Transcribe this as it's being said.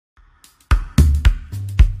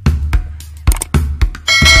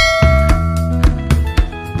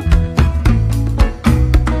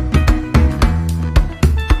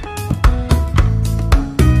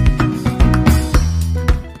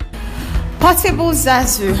Portable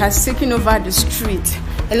Zazu has taken over the street.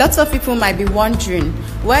 A lot of people might be wondering,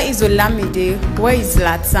 where is Olamide? Where is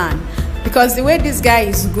Latan? Because the way this guy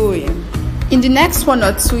is going, in the next 1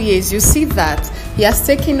 or 2 years, you see that he has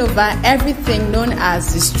taken over everything known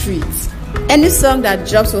as the streets. Any song that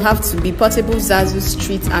drops will have to be Portable Zazu's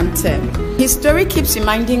street anthem. His story keeps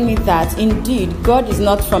reminding me that indeed God is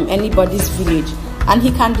not from anybody's village, and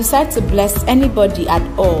he can decide to bless anybody at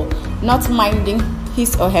all, not minding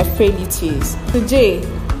his or her frailties. Today,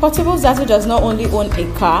 Portable Zazu does not only own a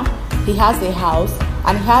car, he has a house,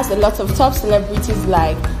 and he has a lot of top celebrities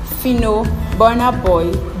like Fino, Burna Boy,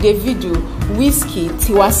 Davido, Whiskey,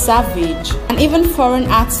 Tiwa Savage, and even foreign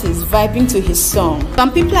artists vibing to his song.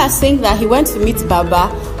 Some people are saying that he went to meet Baba,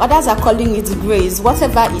 others are calling it grace,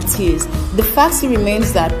 whatever it is. The fact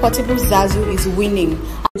remains that Portable Zazu is winning.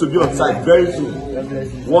 To be on site very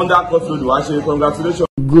soon. Wonder Portfolio, actually, congratulations.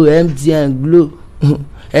 Go empty and glow.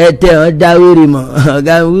 But to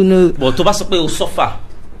pass up suffer.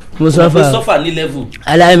 Musafa. Suffer any level.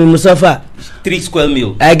 I like me Musafa. 3 square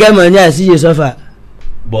meal. I get money, I see you suffer.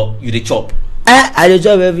 But you dey chop. I dey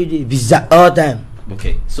chop every day, bizarre all time.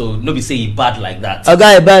 Okay, so no be say he bad like that. I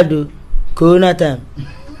got a bad though. Corona time.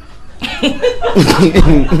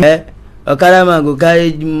 Okada man go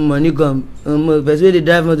carry money come. Person wey dey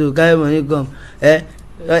drive motor go carry money come.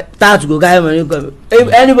 Tax go carry money come.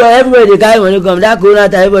 Anybody, everybody dey carry money come. That corona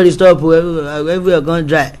time, everybody stop. Everywhere gone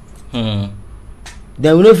dry.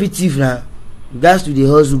 Then we no fit thief now. You guys to the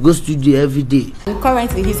hustle, go studio every day. And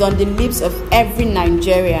currently, he's on the lips of every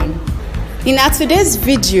Nigerian. In our today's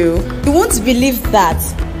video, you won't believe that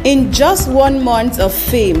in just 1 month of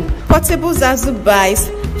fame, Portable Zazu buys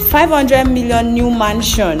 500 million new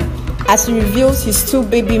mansion as he reveals his 2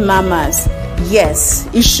 baby mamas. Yes,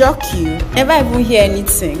 it shocked you. Never even hear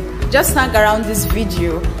anything. Just hang around this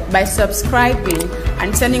video by subscribing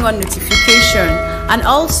and turning on notification, and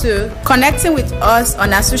also connecting with us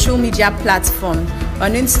on our social media platform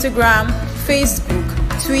on Instagram,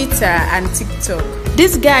 Facebook, Twitter, and TikTok.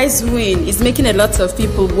 This guy's win is making a lot of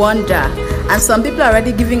people wonder, and some people are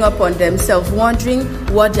already giving up on themselves, wondering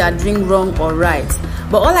what they are doing wrong or right.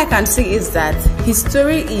 But all I can say is that his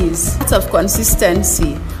story is out of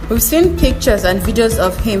consistency. We've seen pictures and videos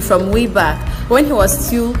of him from way back when he was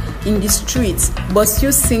still in the streets, but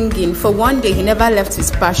still singing. For one day, he never left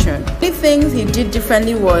his passion. The only thing he did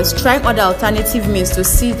differently was trying other alternative means to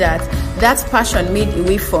see that that passion made a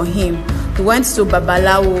way for him. He went to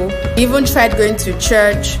Babalawo, even tried going to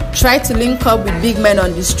church, tried to link up with big men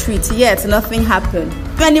on the street, yet nothing happened.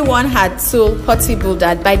 If anyone had told Portable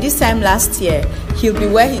that by this time last year, he'll be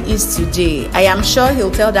where he is today, I am sure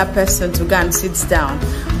he'll tell that person to go and sit down.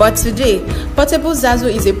 But today, Portable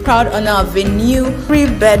Zazu is a proud owner of a new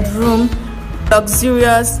 3-bedroom,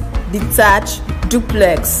 luxurious, detached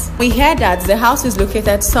duplex. We heard that the house is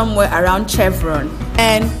located somewhere around Chevron,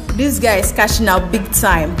 and this guy is cashing out big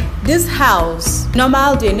time. This house,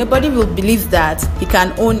 normal day, nobody will believe that he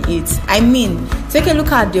can own it. I mean, take a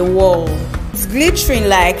look at the wall. It's glittering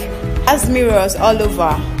like has mirrors all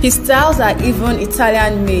over. His tiles are even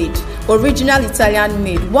Italian made, original Italian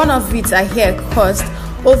made. One of it I hear cost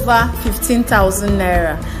over 15,000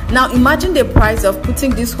 naira. Now imagine the price of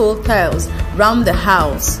putting these whole tiles around the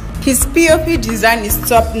house. His POP design is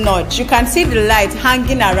top notch. You can see the light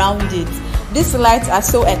hanging around it. These lights are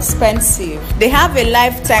so expensive. They have a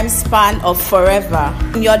lifetime span of forever.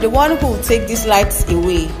 And you're the one who will take these lights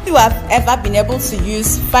away. If you have ever been able to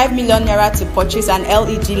use 5 million naira to purchase an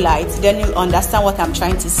LED light, then you'll understand what I'm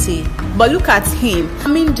trying to say. But look at him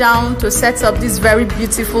coming down to set up this very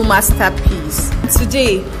beautiful masterpiece.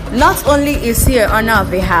 Today, not only is he an owner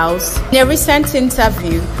of a house, in a recent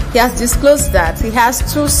interview, he has disclosed that he has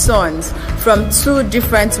 2 sons from 2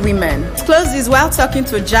 different women. He disclosed this while talking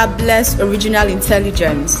to Jobless Original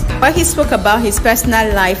Intelligence, where he spoke about his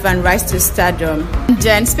personal life and rise to stardom. And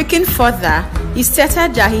then, speaking further, he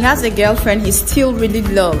stated that he has a girlfriend he still really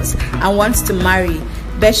loves and wants to marry,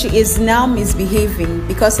 but she is now misbehaving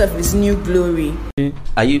because of his new glory.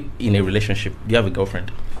 Are you in a relationship? Do you have a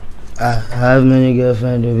girlfriend? I have many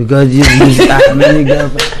girlfriends because you have many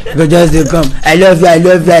girlfriends. Because just they come, I love you, I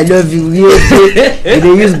love you, I love you. They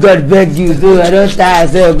use God beg you, so I don't tire. I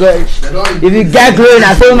say, God, if you get growing,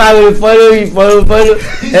 I told I will follow you, follow.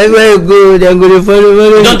 Everywhere you go, then go to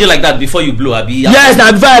follow. You don't do like that before you blow, Abi? Yes,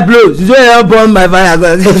 now before I blow. Since when I born my father, I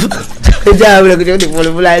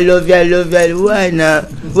love you, I love you. Why now?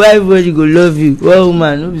 Why everybody go love you? Well,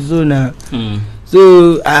 woman, no be so now.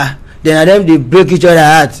 So then at them they break each other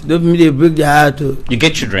heart. Don't mean they break their heart too. You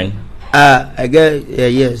get children? I get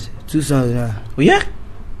yes, 2 sons now. Oh yeah?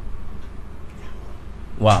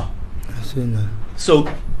 Wow. So now. So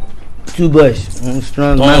 2 boys.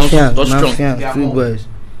 Strong. Mafia. Strong. 2 boys.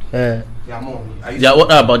 Their mom. Yeah,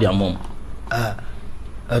 what about their mom?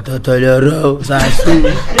 Totoloro.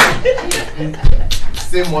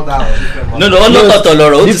 Same mother or different mother? No, not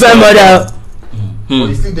Totoloro. Different mother. But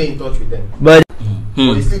you still stay in touch with them. But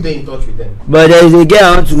You still stay in touch with them. but there is a girl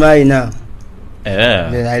I want to marry now.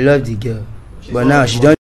 Yeah. I love the girl. But now she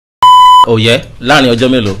don't. Oh yeah, láàrin ọjọ́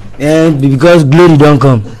mélòó. And because glory don't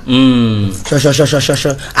come.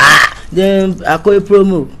 Sure. Then I call a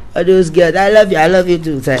promo. All those girls, I love you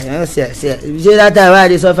too. Say, you say that time I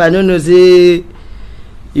dey suffer, I don't know, say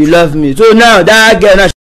you love me. So now that girl now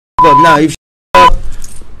she up now. If she up,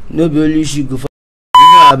 no be only she go for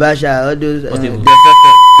Abasha, all those.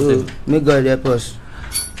 So may God help us.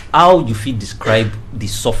 How you fit describe the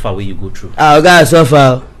suffer wey you go through? I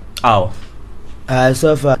suffer. How? I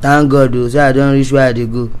suffer. Thank God though, say I don't reach where I dey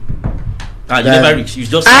go. You never reach. You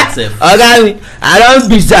just start self. Oga me, I don't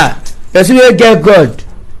be sir. Person wey get God.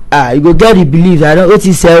 You go get the belief. I don't. What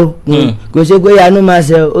he sell? Go say go ya no ma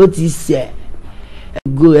sell. What he sell?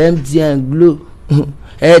 Go empty and glow.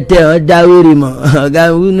 Tell that way mo.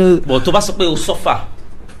 Oga we know. But tó bá sọ pé o suffer.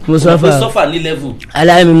 Mo suffer. O suffer ní level.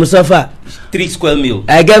 Allow me mo suffer. 3 square meal.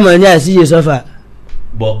 I get money, I see you suffer.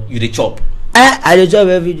 But you dey chop. I dey chop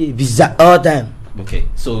every day. Bizarre all time. Okay,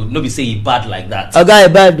 so no be say e bad like that. Oga e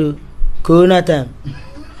bad though. Corona time.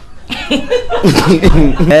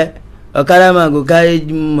 Okada man go carry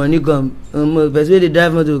money come. Person wey dey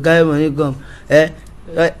drive motor go carry money come.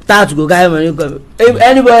 Tax go carry money come.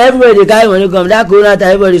 Everybody dey carry money come. That corona time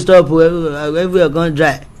everybody stop. Everywhere gone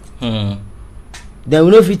dry. Then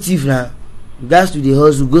we no fit thief now. We gats to the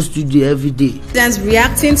hustle, go studio every day. Then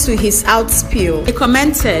reacting to his outspill, he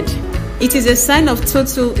commented, "It is a sign of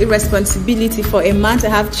total irresponsibility for a man to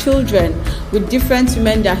have children with different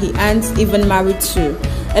women that he aren't even married to.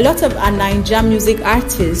 A lot of our Nigerian music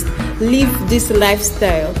artists live this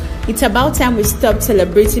lifestyle. It's about time we stop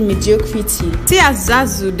celebrating mediocrity." See as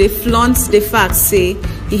Zazu, they flaunt the fact, say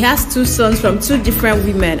he has 2 sons from 2 different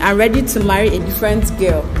women and ready to marry a different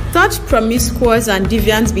girl. Such promiscuous and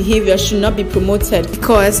deviant behavior should not be promoted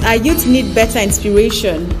because our youth need better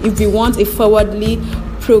inspiration if we want a forwardly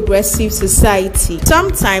progressive society.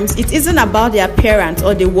 Sometimes it isn't about the appearance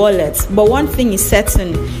or the wallet, but one thing is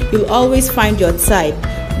certain, you'll always find your type.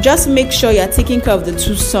 Just make sure you're taking care of the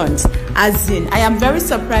 2 sons. As in, I am very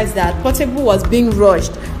surprised that Portable was being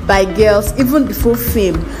rushed by girls even before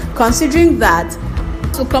fame, considering that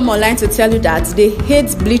to come online to tell you that they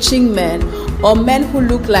hate bleaching men or men who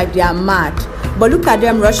look like they are mad. But look at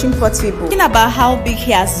them rushing Portable. Thinking about how big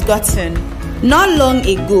he has gotten. Not long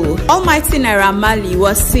ago, Almighty Naira Marley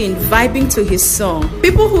was seen vibing to his song.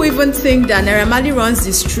 People who even think that Naira Marley runs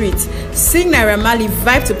the streets sing Naira Marley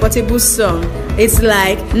vibe to Portable's song. It's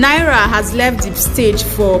like Naira has left the stage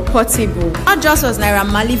for Portable. Not just was Naira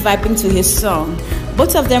Marley vibing to his song,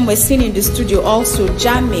 both of them were seen in the studio also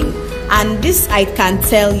jamming. And this, I can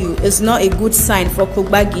tell you, is not a good sign for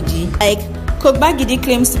Kogbagidi. Like, Kogbagidi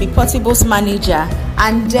claims to be Portable's manager,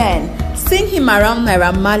 and then seeing him around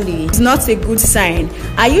Naira Marley is not a good sign.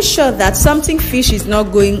 Are you sure that something fishy is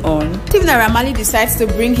not going on? If Naira Marley decides to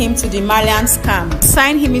bring him to the Marlian scam,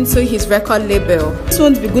 sign him into his record label, this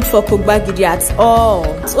won't be good for Kogbagidi at all.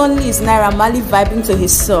 Not only is Naira Marley vibing to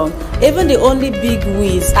his song, even the only big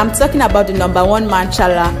whiz, I'm talking about the #1 man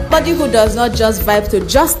Chala, somebody who does not just vibe to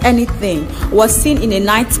just anything, was seen in a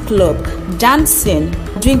nightclub dancing,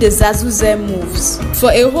 doing the Zazuze moves.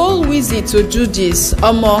 For a whole Wizzy to do this,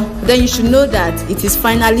 then you should know that it is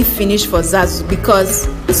finally finished for Zazu, because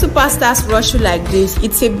when superstars rush you like this,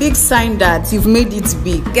 it's a big sign that you've made it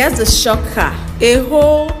big. Guess the shocker, a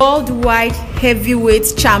whole worldwide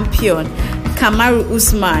heavyweight champion, Kamaru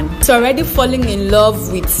Usman, is already falling in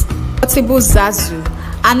love with Portable Zazu.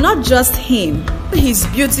 And not just him, his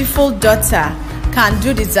beautiful daughter can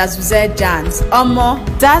do the Zazuze dance.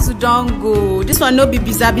 Zazu don't go. This one no be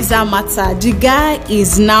biza matter. The guy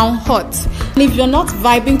is now hot. And if you're not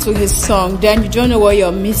vibing to his song, then you don't know what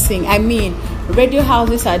you're missing. I mean, radio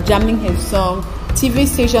houses are jamming his song. TV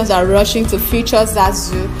stations are rushing to feature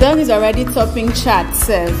Zazu. Then he's already topping charts.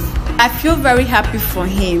 I feel very happy for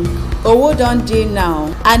him. Owo don dey now,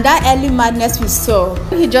 and that early madness we saw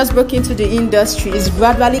when he just broke into the industry is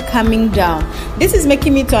gradually calming down. This is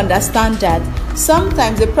making me to understand that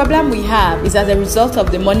sometimes the problem we have is as a result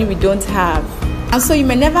of the money we don't have. And so you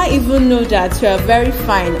may never even know that you are very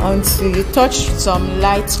fine until you touch some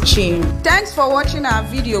light chain. Thanks for watching our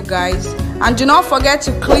video, guys, and do not forget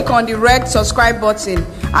to click on the red subscribe button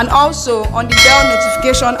and also on the bell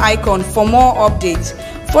notification icon for more updates.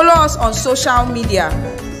 Follow us on social media: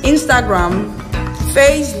 Instagram,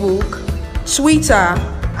 Facebook, Twitter,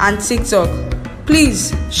 and TikTok.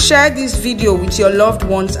 Please share this video with your loved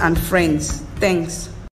ones and friends. Thanks.